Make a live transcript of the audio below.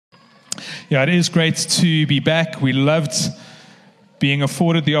Yeah, it is great to be back. We loved being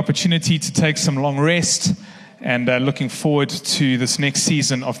afforded the opportunity to take some long rest and looking forward to this next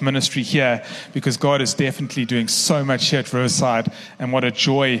season of ministry here, because God is definitely doing so much here at Riverside, and what a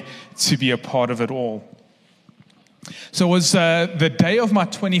joy to be a part of it all. So it was the day of my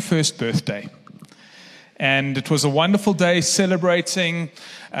 21st birthday, and it was a wonderful day celebrating,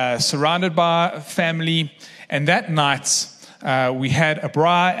 surrounded by family, and that night we had a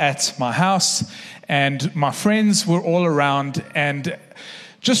braai at my house, and my friends were all around, and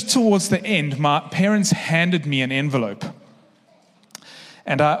just towards the end, my parents handed me an envelope.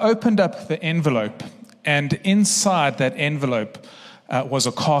 And I opened up the envelope, and inside that envelope was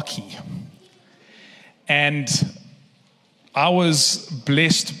a car key. And I was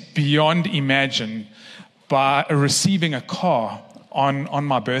blessed beyond imagine by receiving a car on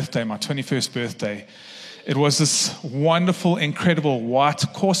my birthday, my 21st birthday. It was this wonderful, incredible white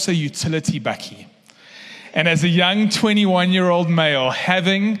Corsa utility bakkie. And as a young 21-year-old male,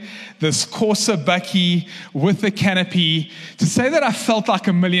 having this Corsa bakkie with a canopy, to say that I felt like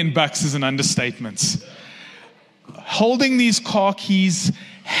 $1 million is an understatement. Holding these car keys,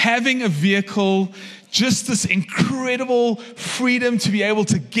 having a vehicle, just this incredible freedom to be able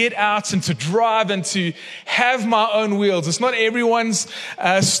to get out and to drive and to have my own wheels. It's not everyone's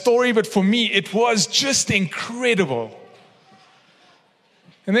story, but for me, it was just incredible.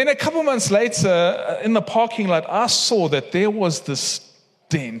 And then a couple months later, in the parking lot, I saw that there was this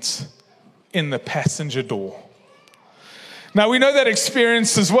dent in the passenger door. Now, we know that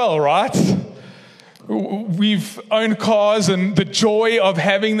experience as well, right? We've owned cars, and the joy of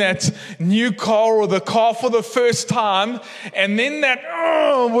having that new car or the car for the first time, and then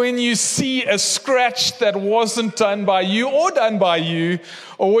when you see a scratch that wasn't done by you or done by you,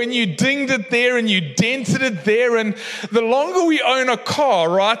 or when you dinged it there and you dented it there, and the longer we own a car,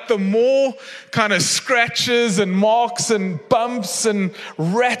 right, the more kind of scratches and marks and bumps and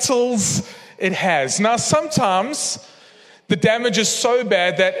rattles it has. Now, sometimes the damage is so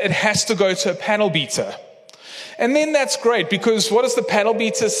bad that it has to go to a panel beater. And then that's great, because what does the panel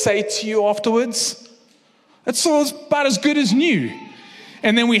beater say to you afterwards? It's about as good as new.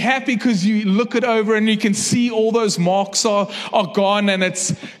 And then we're happy because you look it over and you can see all those marks are gone, and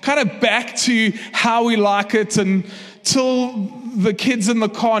it's kind of back to how we like it, until the kids in the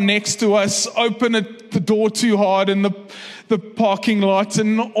car next to us open the door too hard in the parking lot,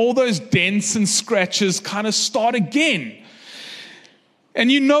 and all those dents and scratches kind of start again. And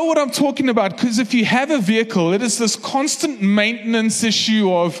you know what I'm talking about, because if you have a vehicle, it is this constant maintenance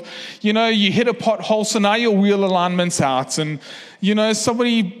issue of, you hit a pothole, so now your wheel alignment's out, and,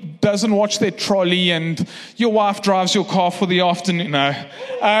 somebody doesn't watch their trolley, and your wife drives your car for the afternoon.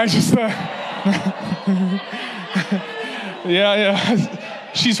 Yeah.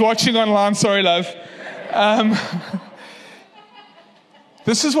 She's watching online. Sorry, love.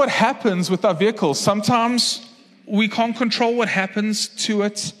 This is what happens with our vehicles. Sometimes we can't control what happens to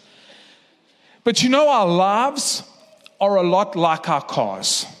it. But our lives are a lot like our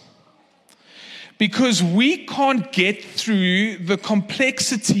cars. Because we can't get through the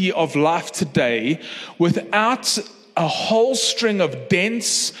complexity of life today without a whole string of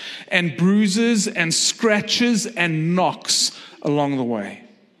dents and bruises and scratches and knocks along the way.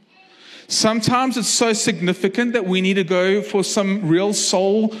 Sometimes it's so significant that we need to go for some real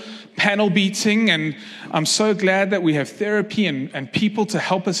soul panel beating, and I'm so glad that we have therapy and people to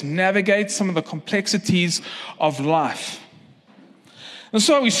help us navigate some of the complexities of life. And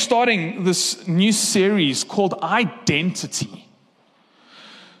so we're starting this new series called Identity.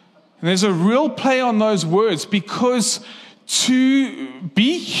 And there's a real play on those words, because to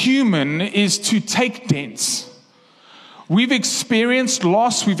be human is to take dents. We've experienced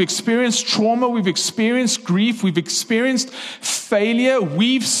loss, we've experienced trauma, we've experienced grief, we've experienced failure,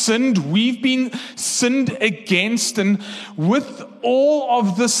 we've sinned, we've been sinned against, and with all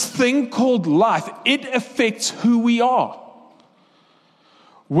of this thing called life, it affects who we are.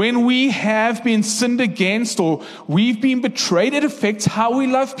 When we have been sinned against or we've been betrayed, it affects how we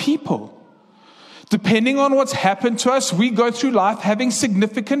love people. Depending on what's happened to us, we go through life having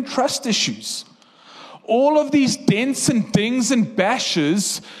significant trust issues. All of these dents and dings and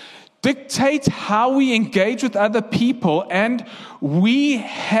bashes dictate how we engage with other people, and we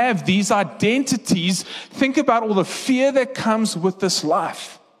have these identities. Think about all the fear that comes with this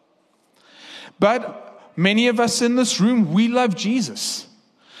life. But many of us in this room, we love Jesus.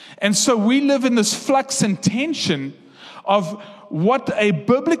 And so we live in this flux and tension of what a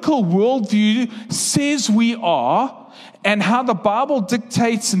biblical worldview says we are, and how the Bible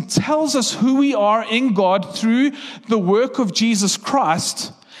dictates and tells us who we are in God through the work of Jesus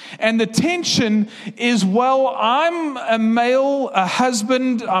Christ, And the tension is, well, I'm a male, a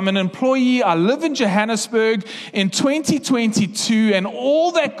husband, I'm an employee, I live in Johannesburg in 2022, and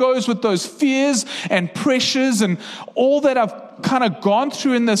all that goes with those fears and pressures and all that I've kind of gone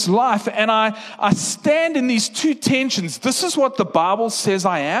through in this life, and I stand in these two tensions. This is what the Bible says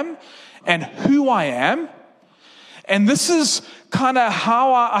I am and who I am. And this is kind of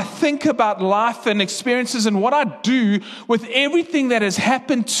how I think about life and experiences and what I do with everything that has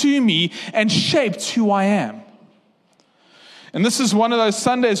happened to me and shaped who I am. And this is one of those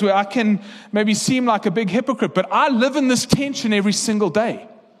Sundays where I can maybe seem like a big hypocrite, but I live in this tension every single day.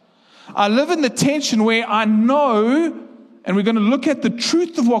 I live in the tension where I know, and we're going to look at the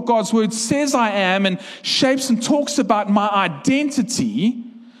truth of what God's word says I am and shapes and talks about my identity.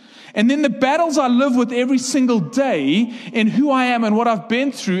 And then the battles I live with every single day in who I am and what I've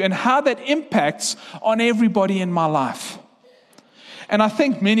been through and how that impacts on everybody in my life. And I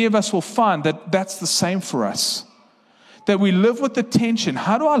think many of us will find that that's the same for us. That we live with the tension.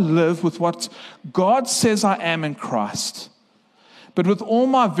 How do I live with what God says I am in Christ? But with all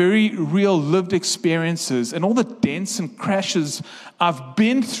my very real lived experiences and all the dents and crashes I've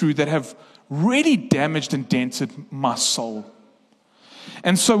been through that have really damaged and dented my soul.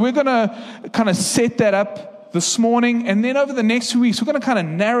 And so we're going to kind of set that up this morning. And then over the next few weeks, we're going to kind of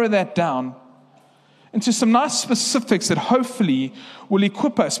narrow that down into some nice specifics that hopefully will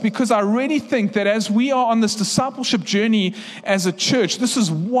equip us. Because I really think that as we are on this discipleship journey as a church, this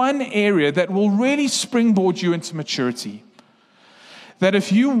is one area that will really springboard you into maturity. That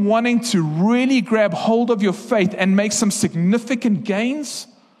if you're wanting to really grab hold of your faith and make some significant gains,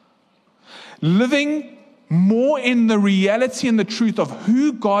 living more in the reality and the truth of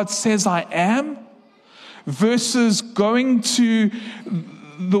who God says I am versus going to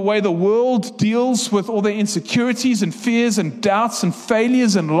the way the world deals with all their insecurities and fears and doubts and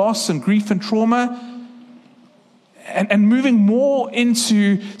failures and loss and grief and trauma, and moving more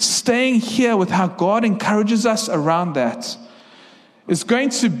into staying here with how God encourages us around that is going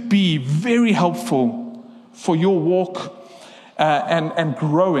to be very helpful for your walk and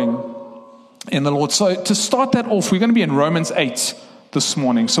growing in the Lord. So to start that off, we're going to be in Romans 8 this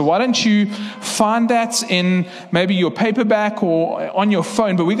morning. So why don't you find that in maybe your paperback or on your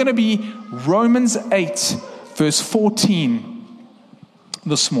phone, but we're going to be Romans 8 verse 14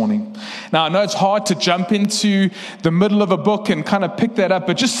 this morning. Now I know it's hard to jump into the middle of a book and kind of pick that up,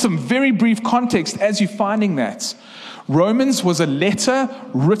 but just some very brief context as you're finding that. Romans was a letter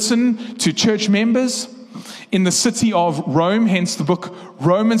written to church members in the city of Rome, hence the book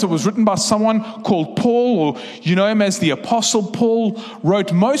Romans. It was written by someone called Paul, or you know him as the Apostle Paul,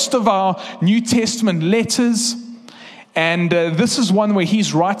 wrote most of our New Testament letters. And this is one where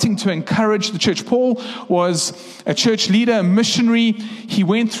he's writing to encourage the church. Paul was a church leader, a missionary. He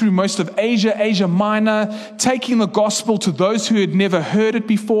went through most of Asia Minor, taking the gospel to those who had never heard it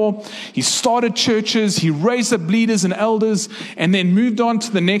before. He started churches, he raised up leaders and elders, and then moved on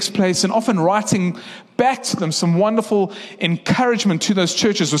to the next place, and often writing back to them some wonderful encouragement to those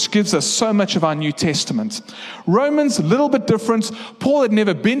churches, which gives us so much of our New Testament. Romans, a little bit different. Paul had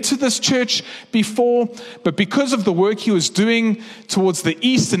never been to this church before, but because of the work he was doing towards the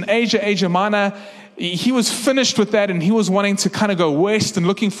east in Asia Minor, he was finished with that, and he was wanting to kind of go west and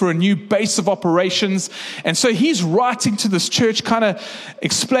looking for a new base of operations. And so he's writing to this church, kind of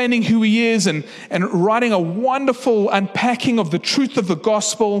explaining who he is and writing a wonderful unpacking of the truth of the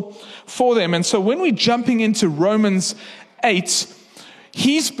gospel for them. And so when we're jumping into Romans 8,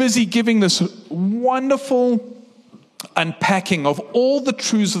 he's busy giving this wonderful unpacking of all the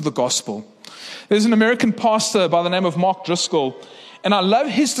truths of the gospel. There's an American pastor by the name of Mark Driscoll, and I love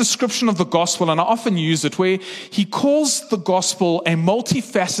his description of the gospel, and I often use it, where he calls the gospel a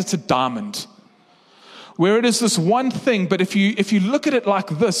multifaceted diamond, where it is this one thing, but if you look at it like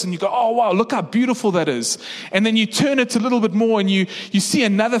this and you go, oh wow, look how beautiful that is, and then you turn it a little bit more and you see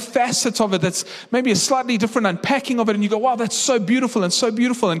another facet of it that's maybe a slightly different unpacking of it, and you go, wow, that's so beautiful,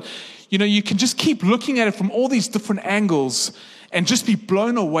 and you know, you can just keep looking at it from all these different angles and just be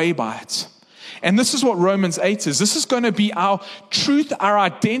blown away by it. And this is what Romans 8 is. This is going to be our truth, our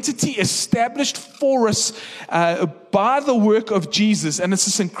identity established for us by the work of Jesus. And it's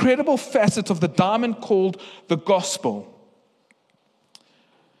this incredible facet of the diamond called the gospel.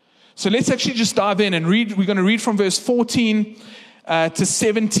 So let's actually just dive in and read. We're going to read from verse 14 to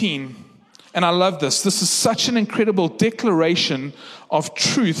 17. And I love this. This is such an incredible declaration of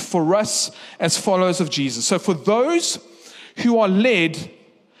truth for us as followers of Jesus. So for those who are led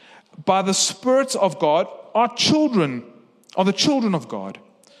by the Spirit of God are the children of God.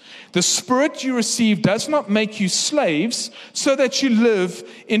 The Spirit you receive does not make you slaves so that you live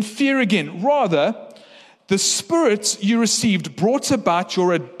in fear again. Rather, the Spirit you received brought about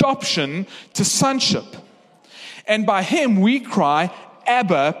your adoption to sonship. And by him we cry,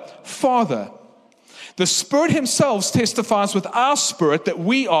 Abba, Father. The Spirit himself testifies with our spirit that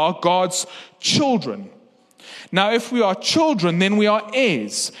we are God's children. Now, if we are children, then we are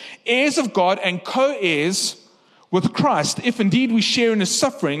heirs, heirs of God and co-heirs with Christ, if indeed we share in his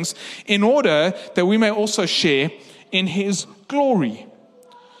sufferings, in order that we may also share in his glory.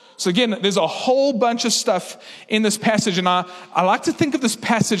 So again, there's a whole bunch of stuff in this passage, and I like to think of this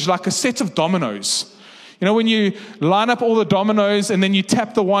passage like a set of dominoes. You know, when you line up all the dominoes and then you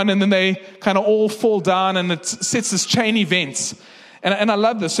tap the one and then they kind of all fall down and it sets this chain event. And I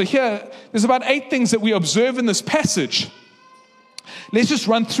love this. So here, there's about 8 things that we observe in this passage. Let's just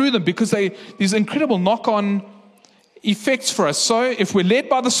run through them because these incredible knock-on effects for us. So if we're led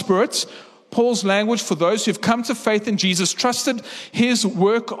by the Spirit, Paul's language for those who've come to faith in Jesus, trusted his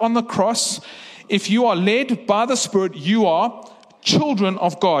work on the cross. If you are led by the Spirit, you are children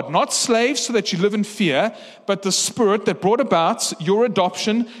of God, not slaves so that you live in fear, but the Spirit that brought about your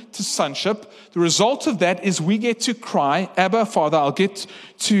adoption to sonship. The result of that is we get to cry, Abba, Father. I'll get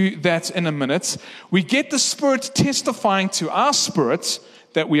to that in a minute. We get the Spirit testifying to our spirit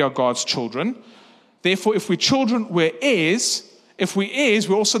that we are God's children. Therefore, if we're children, we're heirs. If we're heirs,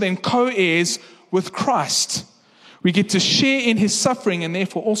 we're also then co-heirs with Christ. We get to share in his suffering and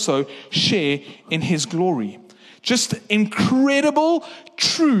therefore also share in his glory. Just incredible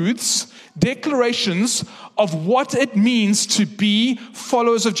truths, declarations of what it means to be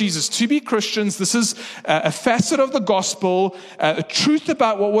followers of Jesus, to be Christians. This is a facet of the gospel, a truth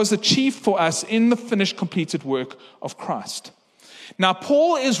about what was achieved for us in the finished, completed work of Christ. Now,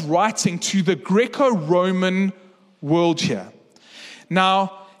 Paul is writing to the Greco-Roman world here.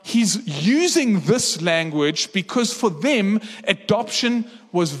 Now, he's using this language because for them, adoption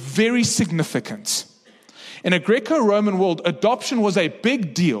was very significant. In a Greco-Roman world, adoption was a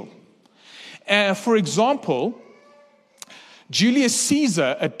big deal. For example, Julius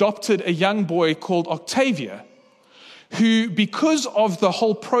Caesar adopted a young boy called Octavia, who, because of the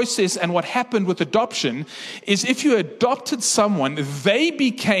whole process and what happened with adoption, is if you adopted someone, they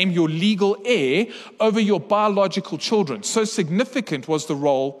became your legal heir over your biological children. So significant was the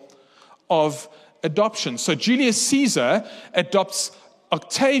role of adoption. So Julius Caesar adopts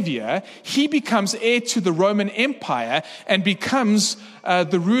Octavia. He becomes heir to the Roman Empire and becomes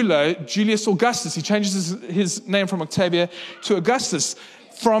the ruler, Julius Augustus. He changes his name from Octavia to Augustus.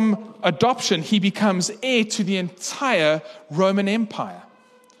 From adoption, he becomes heir to the entire Roman Empire.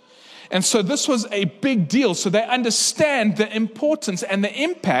 And so this was a big deal. So they understand the importance and the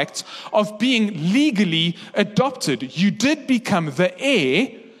impact of being legally adopted. You did become the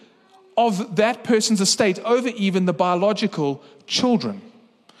heir of that person's estate over even the biological children.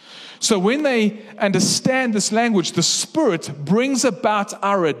 So when they understand this language, the Spirit brings about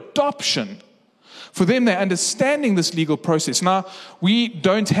our adoption. For them, they're understanding this legal process. Now, we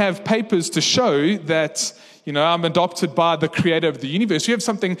don't have papers to show that, I'm adopted by the creator of the universe. We have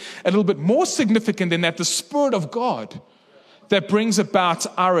something a little bit more significant than that, the Spirit of God that brings about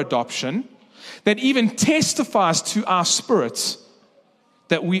our adoption, that even testifies to our spirits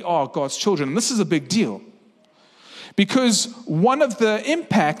that we are God's children. And this is a big deal. Because one of the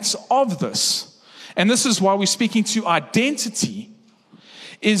impacts of this, and this is why we're speaking to identity,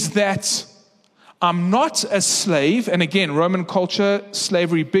 is that I'm not a slave. And again, Roman culture,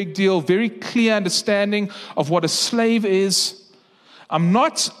 slavery, big deal, very clear understanding of what a slave is. I'm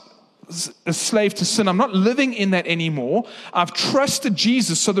not a slave to sin. I'm not living in that anymore. I've trusted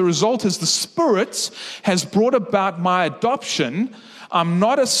Jesus. So the result is the Spirit has brought about my adoption. I'm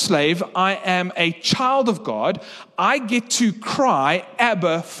not a slave. I am a child of God. I get to cry,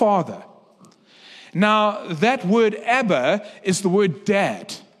 Abba, Father. Now, that word Abba is the word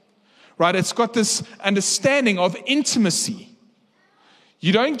dad, right? It's got this understanding of intimacy.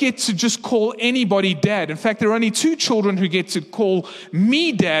 You don't get to just call anybody dad. In fact, there are only 2 children who get to call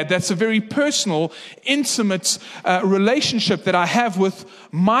me dad. That's a very personal, intimate relationship that I have with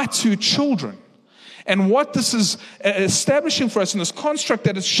my 2 children. And what this is establishing for us in this construct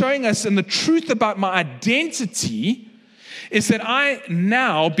that is showing us in the truth about my identity is that I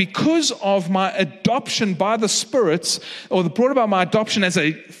now, because of my adoption by the Spirit, or brought about my adoption as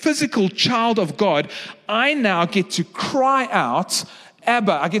a physical child of God, I now get to cry out,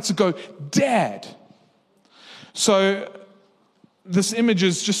 Abba. I get to go, Dad. So this image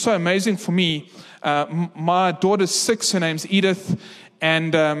is just so amazing for me. My daughter's 6, her name's Edith,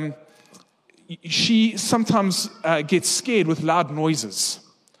 and she sometimes gets scared with loud noises.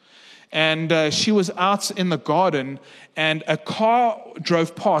 And she was out in the garden, and a car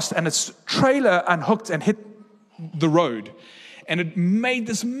drove past, and its trailer unhooked and hit the road. And it made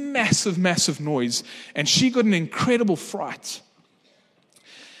this massive, massive noise. And she got an incredible fright.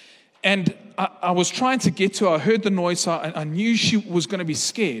 And I was trying to get to her. I heard the noise. So I knew she was going to be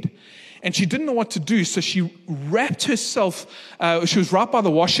scared. And she didn't know what to do. So she wrapped herself. She was right by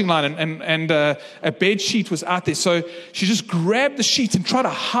the washing line, and a bed sheet was out there. So she just grabbed the sheet and tried to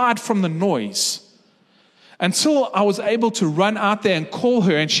hide from the noise, until I was able to run out there and call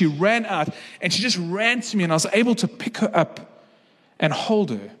her. And she ran out, and she just ran to me, and I was able to pick her up and hold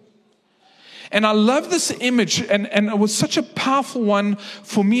her. And I love this image, and it was such a powerful one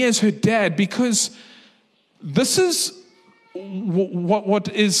for me as her dad, because this is what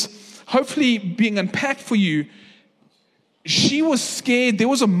is hopefully being unpacked for you. She was scared. There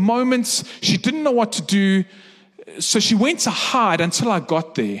was a moment she didn't know what to do, so she went to hide until I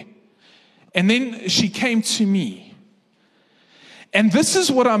got there. And then she came to me. And this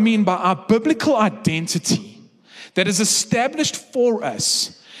is what I mean by our biblical identity that is established for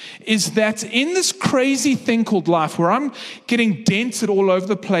us, is that in this crazy thing called life, where I'm getting dented all over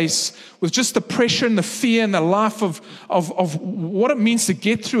the place with just the pressure and the fear and the life of what it means to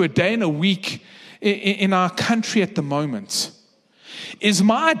get through a day and a week in our country at the moment, is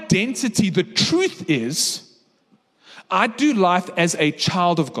my identity. The truth is, I do life as a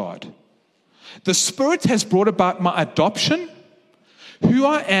child of God. The Spirit has brought about my adoption. Who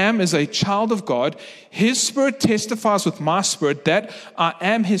I am as a child of God, His Spirit testifies with my spirit that I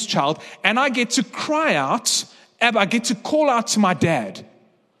am His child, and I get to cry out, Abba, I get to call out to my dad.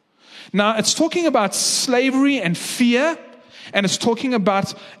 Now, it's talking about slavery and fear, and it's talking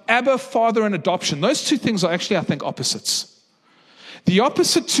about Abba, Father, and adoption. Those two things are actually, I think, opposites. The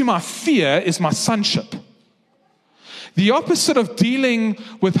opposite to my fear is my sonship. The opposite of dealing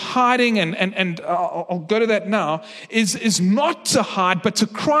with hiding, and I'll go to that now, is not to hide, but to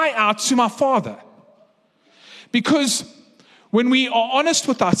cry out to my Father. Because when we are honest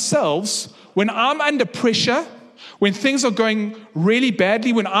with ourselves, when I'm under pressure, when things are going really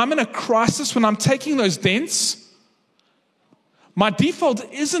badly, when I'm in a crisis, when I'm taking those dents, my default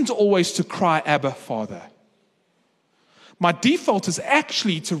isn't always to cry, Abba, Father. My default is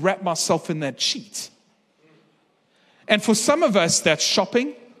actually to wrap myself in that sheet. And for some of us, that's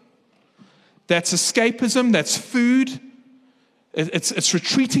shopping, that's escapism, that's food, it's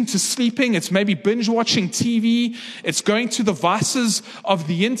retreating to sleeping, it's maybe binge watching TV, it's going to the vices of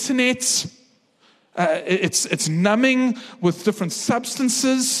the internet, it's numbing with different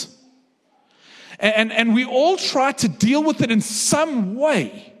substances. And we all try to deal with it in some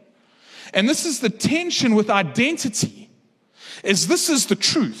way. And this is the tension with identity, is this is the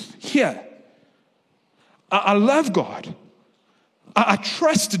truth here. I love God. I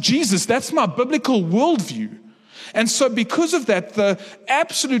trust Jesus. That's my biblical worldview. And so because of that, the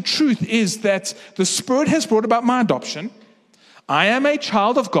absolute truth is that the Spirit has brought about my adoption. I am a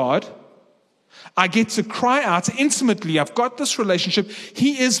child of God. I get to cry out intimately. I've got this relationship.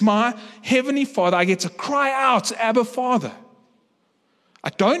 He is my heavenly Father. I get to cry out, Abba, Father. I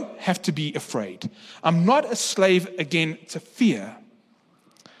don't have to be afraid. I'm not a slave again to fear.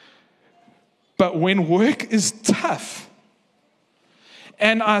 But when work is tough,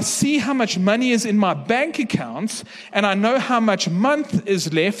 and I see how much money is in my bank account, and I know how much month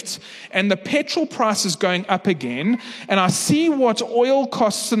is left, and the petrol price is going up again, and I see what oil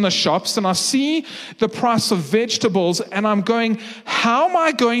costs in the shops, and I see the price of vegetables, and I'm going, how am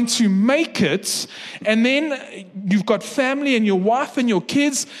I going to make it? And then you've got family and your wife and your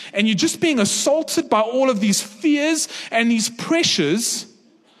kids, and you're just being assaulted by all of these fears and these pressures.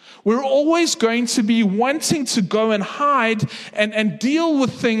 We're always going to be wanting to go and hide and deal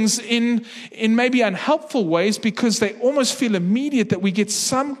with things in maybe unhelpful ways, because they almost feel immediate, that we get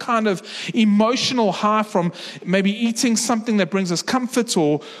some kind of emotional high from maybe eating something that brings us comfort,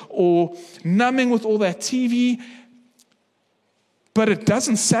 or numbing with all that TV. But it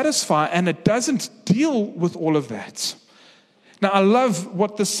doesn't satisfy, and it doesn't deal with all of that. Now, I love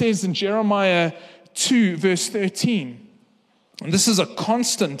what this says in Jeremiah 2, verse 13. And this is a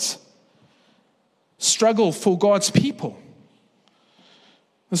constant struggle for God's people.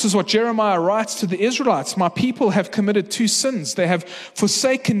 This is what Jeremiah writes to the Israelites. My people have committed two sins. They have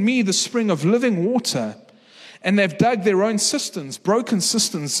forsaken me, the spring of living water, and they've dug their own cisterns, broken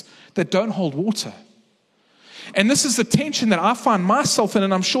cisterns that don't hold water. And this is the tension that I find myself in,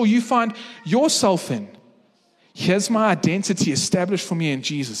 and I'm sure you find yourself in. Here's my identity established for me in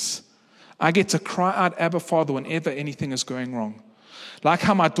Jesus. I get to cry out, Abba, Father, whenever anything is going wrong. Like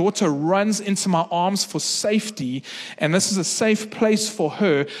how my daughter runs into my arms for safety, and this is a safe place for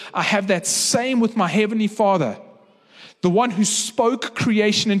her, I have that same with my Heavenly Father. The one who spoke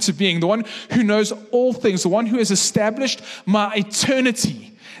creation into being, the one who knows all things, the one who has established my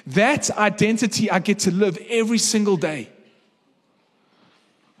eternity. That identity I get to live every single day.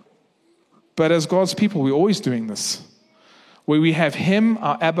 But as God's people, we're always doing this. Where we have Him,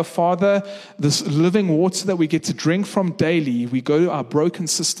 our Abba Father, this living water that we get to drink from daily, we go to our broken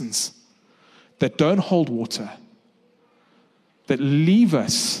systems that don't hold water, that leave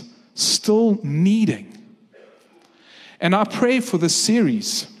us still needing. And our prayer for this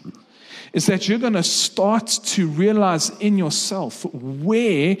series is that you're going to start to realize in yourself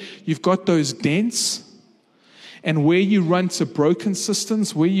where you've got those dents and where you run to broken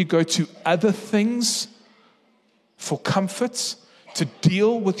systems, where you go to other things for comfort, to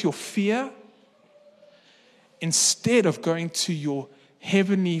deal with your fear, instead of going to your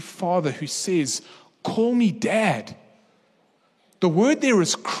Heavenly Father who says, call me Dad. The word there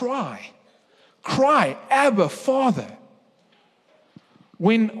is cry. Cry, Abba, Father.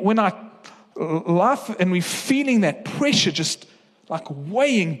 When I laugh and we're feeling that pressure just like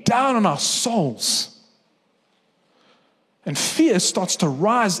weighing down on our souls, and fear starts to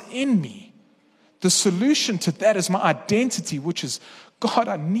rise in me, the solution to that is my identity, which is, God,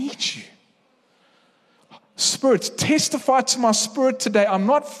 I need you. Spirit, testify to my spirit today. I'm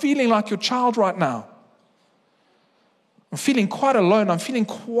not feeling like your child right now. I'm feeling quite alone. I'm feeling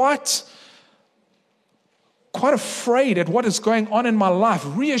quite afraid at what is going on in my life.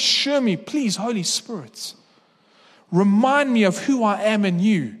 Reassure me, please, Holy Spirit. Remind me of who I am in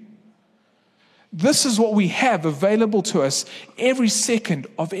you. This is what we have available to us every second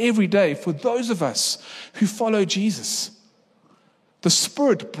of every day for those of us who follow Jesus. The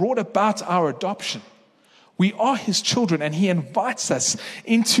Spirit brought about our adoption. We are His children, and He invites us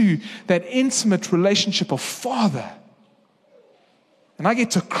into that intimate relationship of Father. And I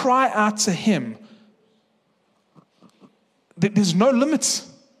get to cry out to Him. There's no limits.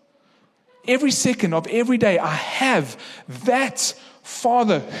 Every second of every day, I have that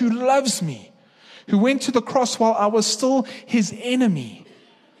Father who loves me, who went to the cross while I was still His enemy.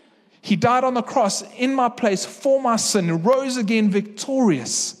 He died on the cross in my place for my sin, and rose again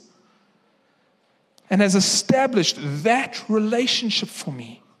victorious, and has established that relationship for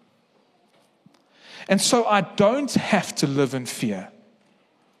me. And so I don't have to live in fear,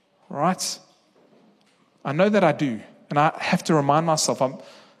 right? I know that I do, and I have to remind myself,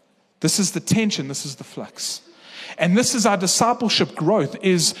 this is the tension, this is the flux. And this is our discipleship growth,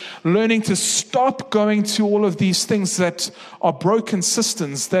 is learning to stop going to all of these things that are broken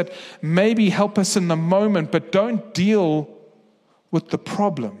systems that maybe help us in the moment, but don't deal with the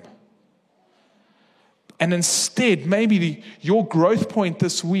problem. And instead, maybe your growth point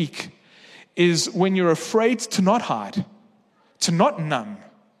this week is when you're afraid to not hide, to not numb,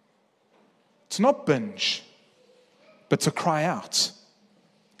 to not binge, but to cry out,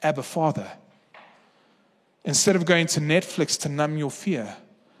 Abba, Father. Instead of going to Netflix to numb your fear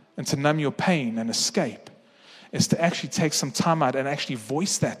and to numb your pain and escape, is to actually take some time out and actually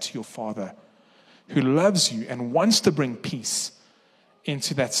voice that to your Father who loves you and wants to bring peace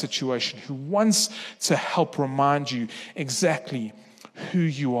into that situation, who wants to help remind you exactly who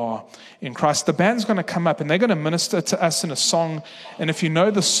you are in Christ. The band's going to come up and they're going to minister to us in a song. And if you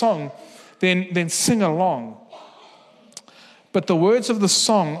know the song, then sing along. But the words of the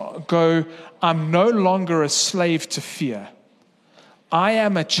song go, I'm no longer a slave to fear. I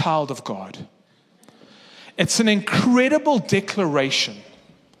am a child of God. It's an incredible declaration.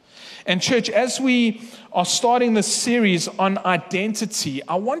 And church, as we are starting this series on identity,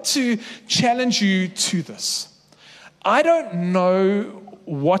 I want to challenge you to this. I don't know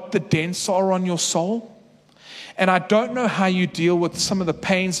what the dents are on your soul, and I don't know how you deal with some of the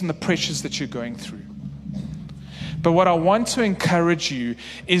pains and the pressures that you're going through. But what I want to encourage you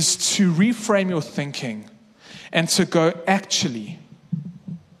is to reframe your thinking and to go, actually,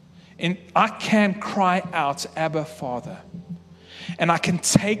 I can cry out, Abba, Father, and I can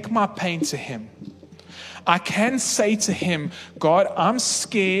take my pain to Him. I can say to Him, God, I'm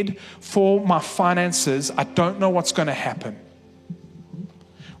scared for my finances. I don't know what's going to happen.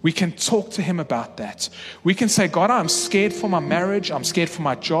 We can talk to Him about that. We can say, God, I'm scared for my marriage. I'm scared for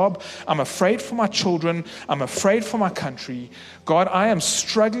my job. I'm afraid for my children. I'm afraid for my country. God, I am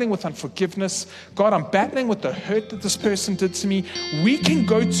struggling with unforgiveness. God, I'm battling with the hurt that this person did to me. We can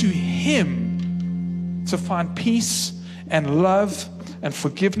go to Him to find peace and love and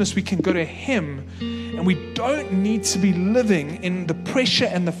forgiveness. We can go to Him, and we don't need to be living in the pressure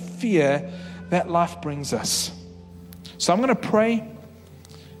and the fear that life brings us. So I'm going to pray,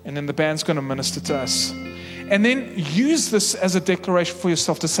 and then the band's going to minister to us. And then use this as a declaration for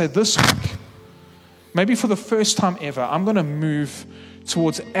yourself to say, this week, maybe for the first time ever, I'm going to move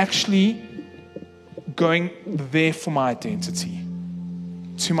towards actually going there for my identity,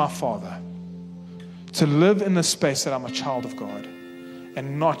 to my Father, to live in the space that I'm a child of God,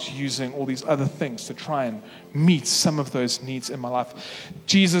 and not using all these other things to try and meet some of those needs in my life.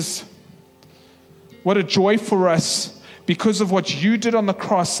 Jesus, what a joy for us because of what you did on the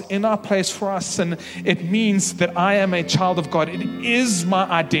cross in our place for our sin. It means that I am a child of God. It is my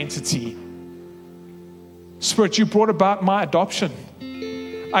identity. Spirit, you brought about my adoption.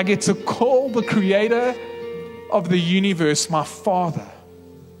 I get to call the creator of the universe my Father.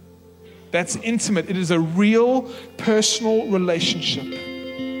 That's intimate. It is a real personal relationship.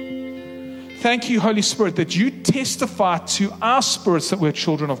 Thank you, Holy Spirit, that you testify to our spirits that we're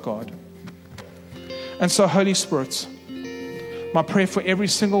children of God. And so, Holy Spirit, my prayer for every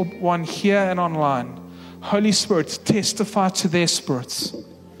single one here and online, Holy Spirit, testify to their spirits.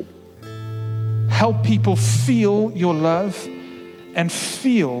 Help people feel your love and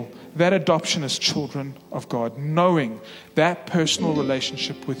feel that adoption as children of God, knowing that personal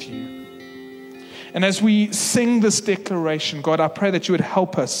relationship with you. And as we sing this declaration, God, I pray that you would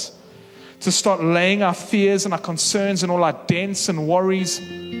help us to start laying our fears and our concerns and all our dents and worries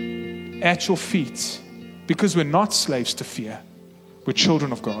at your feet, because we're not slaves to fear. We're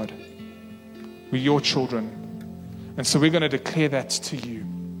children of God. We're your children. And so we're going to declare that to you.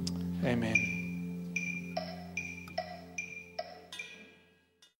 Amen.